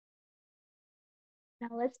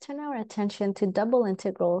Now let's turn our attention to double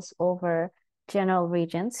integrals over general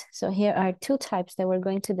regions. So here are two types that we're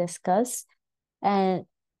going to discuss. And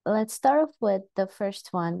let's start off with the first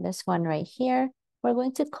one, this one right here. We're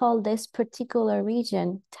going to call this particular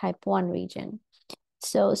region type 1 region.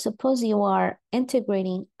 So suppose you are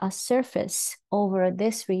integrating a surface over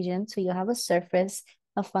this region. So you have a surface,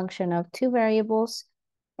 a function of two variables,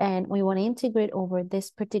 and we want to integrate over this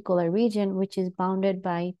particular region, which is bounded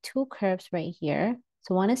by two curves right here.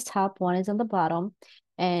 So one is top, one is on the bottom.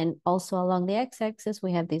 And also along the x-axis,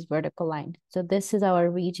 we have this vertical line. So this is our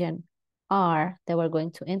region R that we're going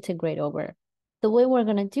to integrate over. The way we're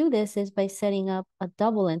going to do this is by setting up a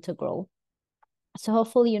double integral. So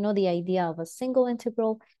hopefully you know the idea of a single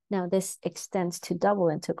integral. Now this extends to double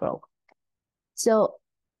integral. So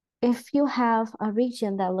if you have a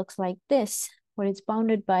region that looks like this, where it's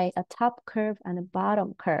bounded by a top curve and a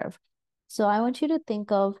bottom curve. So I want you to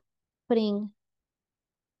think of putting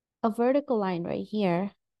a vertical line right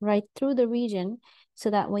here, right through the region,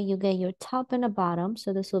 so that way you get your top and a bottom.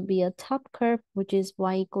 So this will be a top curve, which is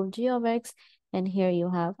y equal g of x, and here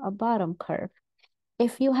you have a bottom curve.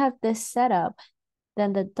 If you have this set up,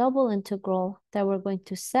 then the double integral that we're going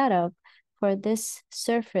to set up for this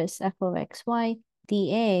surface f of xy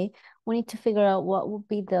dA, we need to figure out what will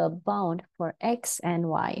be the bound for x and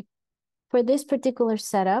y. For this particular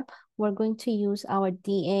setup, we're going to use our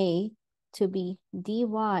dA to be dy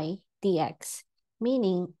dx,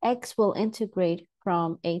 meaning x will integrate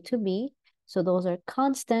from a to b. So those are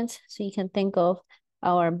constants. So you can think of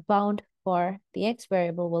our bound for the x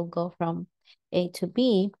variable will go from a to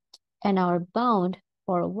b, and our bound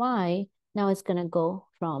for y now is going to go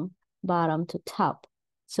from bottom to top.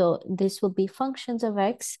 So this will be functions of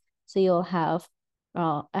x. So you'll have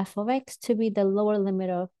f of x to be the lower limit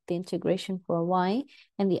of the integration for y,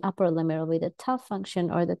 and the upper limit will be the top function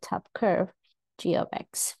or the top curve, g of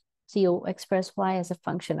x. So you express y as a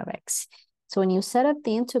function of x. So when you set up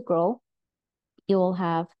the integral, you will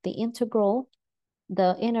have the integral.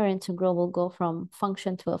 The inner integral will go from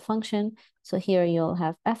function to a function. So here you'll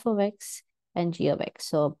have f of x and g of x,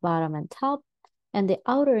 so bottom and top. And the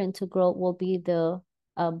outer integral will be the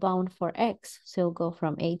bound for x, so it'll go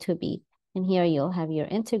from a to b. And here you'll have your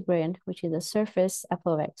integrand, which is the surface f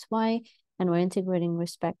of xy, and we're integrating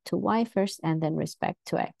respect to y first and then respect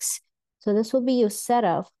to x. So this will be your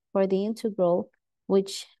setup for the integral,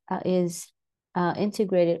 which is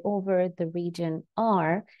integrated over the region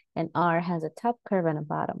R, and R has a top curve and a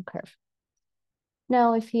bottom curve.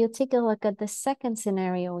 Now, if you take a look at the second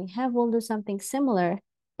scenario we have, we'll do something similar,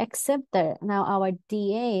 except that now our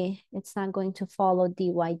dA, it's not going to follow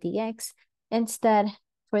dy dx. Instead,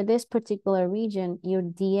 for this particular region, your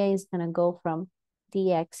dA is going to go from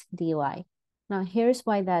dx dy. Now, here's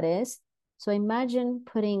why that is. So imagine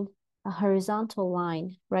putting a horizontal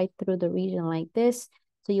line right through the region like this.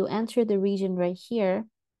 So you enter the region right here,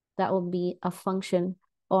 that will be a function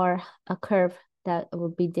or a curve that will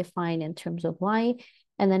be defined in terms of y.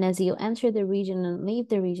 And then as you enter the region and leave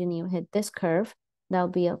the region, you hit this curve. That'll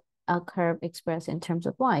be a curve expressed in terms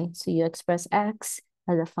of y. So you express x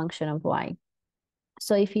as a function of y.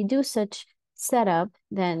 So if you do such setup,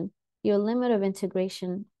 then your limit of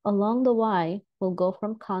integration along the y will go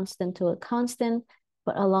from constant to a constant,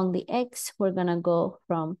 but along the x, we're gonna go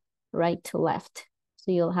from right to left.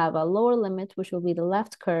 So you'll have a lower limit, which will be the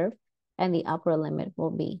left curve, and the upper limit will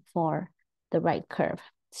be for the right curve.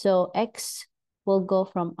 So x will go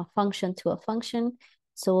from a function to a function.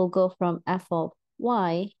 So we'll go from f of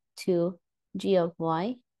y to g of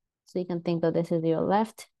y. So you can think of this as your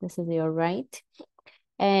left, this is your right.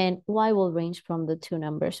 And y will range from the two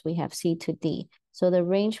numbers we have, c to d. So the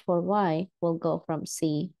range for y will go from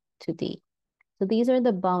c to d. So these are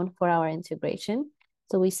the bound for our integration.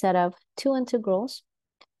 So we set up two integrals.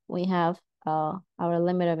 We have our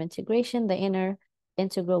limit of integration. The inner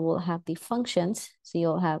integral will have the functions. So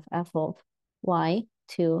you'll have f of y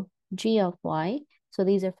to g of y. So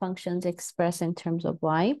these are functions expressed in terms of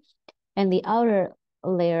y. And the outer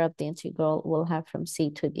layer of the integral will have from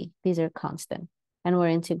c to d. These are constant. And we're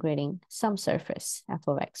integrating some surface, f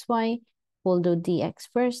of xy. We'll do dx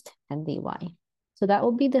first and dy. So that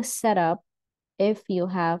will be the setup if you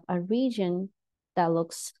have a region that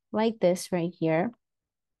looks like this right here,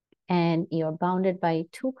 and you're bounded by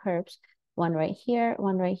two curves, one right here,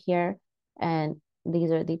 and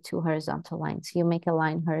these are the two horizontal lines. You make a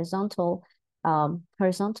line horizontal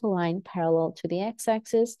line parallel to the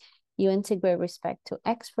x-axis. You integrate respect to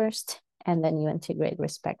x first, and then you integrate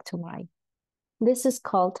respect to y. This is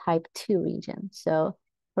called type 2 region. So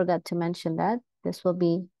forgot to mention that this will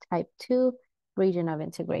be type 2 region of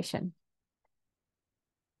integration.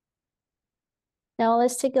 Now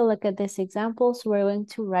let's take a look at this example. So we're going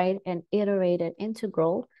to write an iterated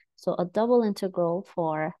integral. So a double integral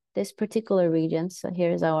for this particular region. So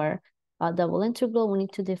here's our double integral. We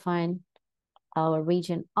need to define our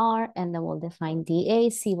region R, and then we'll define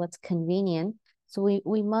dA, see what's convenient. So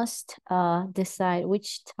we must decide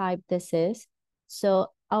which type this is.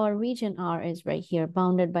 So our region R is right here,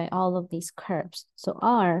 bounded by all of these curves. So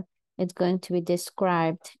R is going to be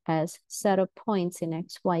described as set of points in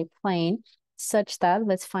XY plane, such that,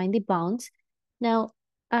 let's find the bounds. Now,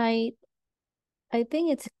 I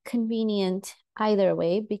think it's convenient either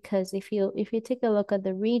way, because if you take a look at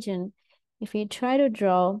the region, if you try to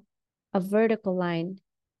draw a vertical line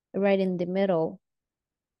right in the middle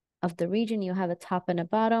of the region, you have a top and a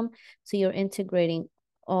bottom, so you're integrating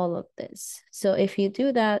all of this. So if you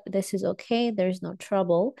do that, this is okay, there's no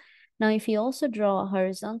trouble. Now, if you also draw a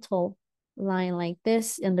horizontal line like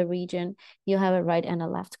this in the region, you have a right and a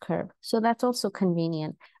left curve. So that's also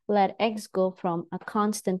convenient. Let x go from a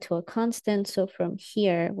constant to a constant. So from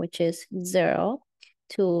here, which is 0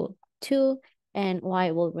 to 2, and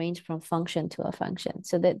y will range from function to a function.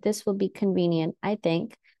 So that this will be convenient, I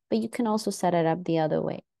think, but you can also set it up the other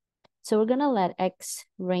way. So we're gonna let x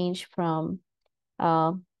range from,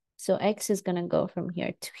 so x is gonna go from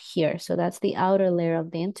here to here. So that's the outer layer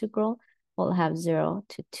of the integral. We'll have 0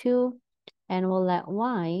 to 2, and we'll let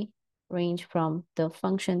y range from the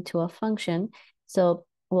function to a function. So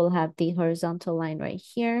we'll have the horizontal line right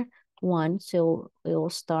here, 1. So it will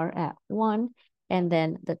start at 1, and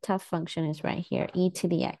then the top function is right here, e to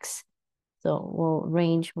the x. So we'll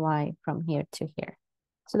range y from here to here.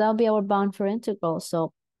 So that'll be our bound for integral.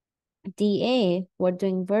 So dA, we're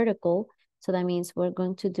doing vertical, so that means we're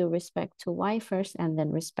going to do respect to y first and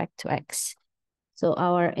then respect to x. So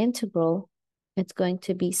our integral, it's going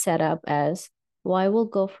to be set up as y will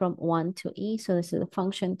go from 1 to e, so this is a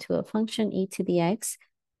function to a function, e to the x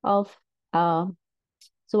of, so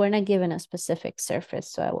we're not given a specific surface,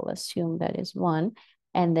 so I will assume that is 1,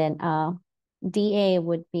 and then dA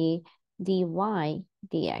would be dy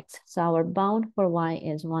dx. So our bound for y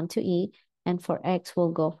is 1 to e, and for x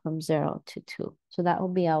will go from 0 to 2. So that will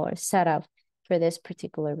be our setup for this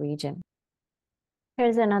particular region.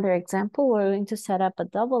 Here's another example. We're going to set up a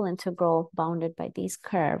double integral bounded by these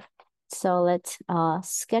curves. So let's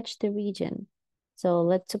sketch the region. So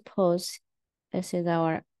let's suppose this is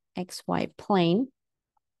our xy plane,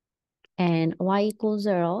 and y equals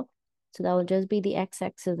 0. So that will just be the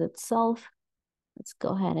x-axis itself. Let's go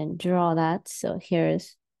ahead and draw that. So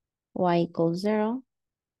here's y equals 0.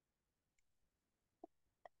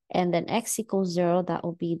 And then x equals 0, that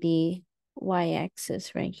will be the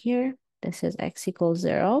y-axis right here. This is x equals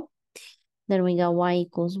 0. Then we got y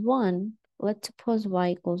equals 1. Let's suppose y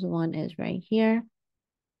equals 1 is right here.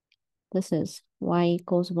 This is y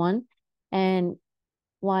equals 1. And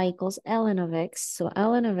y equals ln of x. So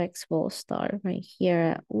ln of x will start right here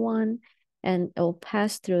at 1. And it will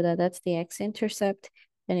pass through that. That's the x-intercept.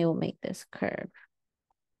 And it will make this curve.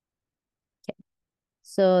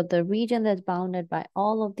 So the region that's bounded by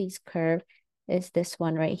all of these curves is this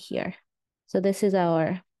one right here. So this is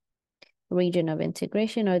our region of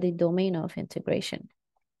integration, or the domain of integration.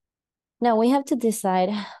 Now we have to decide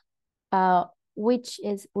which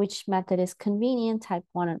method is convenient, type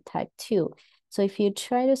 1 or type 2. So if you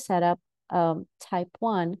try to set up type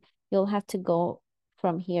 1, you'll have to go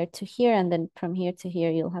from here to here, and then from here to here,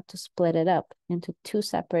 you'll have to split it up into two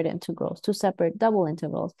separate integrals, two separate double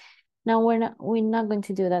integrals. Now we're not going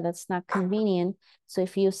to do that. That's not convenient. So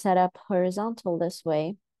if you set up horizontal this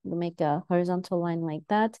way, you make a horizontal line like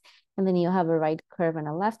that, and then you have a right curve and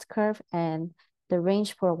a left curve, and the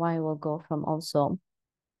range for y will go from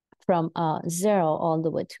 0 all the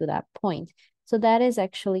way to that point. So that is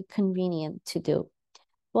actually convenient to do.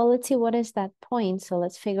 Well, let's see, what is that point? So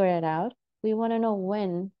let's figure it out. We want to know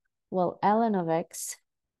when, well, ln of x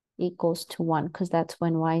equals to 1, because that's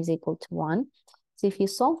when y is equal to 1. So if you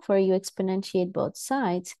solve for it, you exponentiate both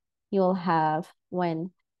sides, you'll have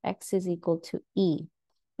when x is equal to e.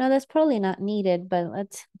 Now that's probably not needed, but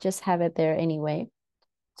let's just have it there anyway.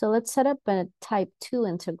 So let's set up a type 2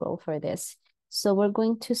 integral for this. So we're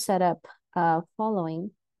going to set up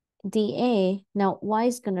following dA. Now y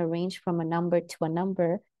is going to range from a number to a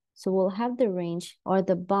number. So we'll have the range, or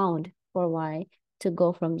the bound for y, to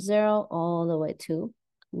go from 0 all the way to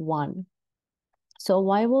 1. So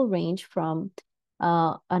y will range from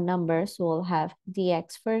a number, so we'll have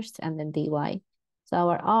dx first and then dy. So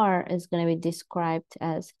our R is going to be described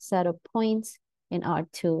as set of points in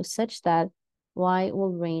R2 such that y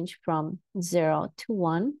will range from 0 to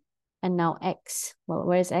 1. And now x, well,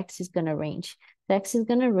 where's x is going to range? So x is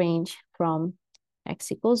going to range from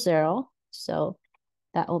x equals 0. So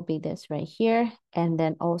that will be this right here. And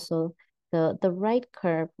then also the right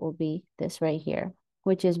curve will be this right here,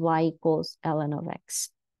 which is y equals ln of x.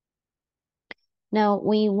 Now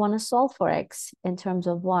we want to solve for x in terms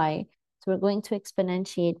of y. So we're going to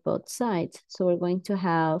exponentiate both sides. So we're going to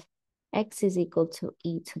have x is equal to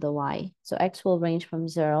e to the y. So x will range from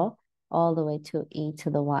 0 all the way to e to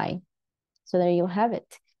the y. So there you have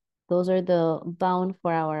it. Those are the bound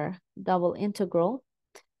for our double integral.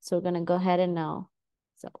 So we're going to go ahead and now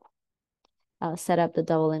set up the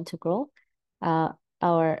double integral.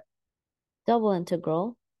 Our double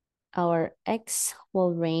integral, our x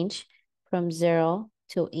will range from 0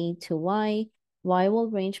 to e to y. Y will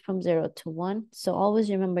range from 0 to 1. So always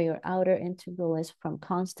remember your outer integral is from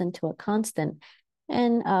constant to a constant.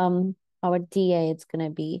 And our dA, it's going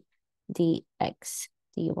to be dx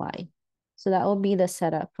dy. So that will be the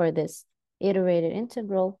setup for this iterated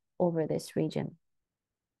integral over this region.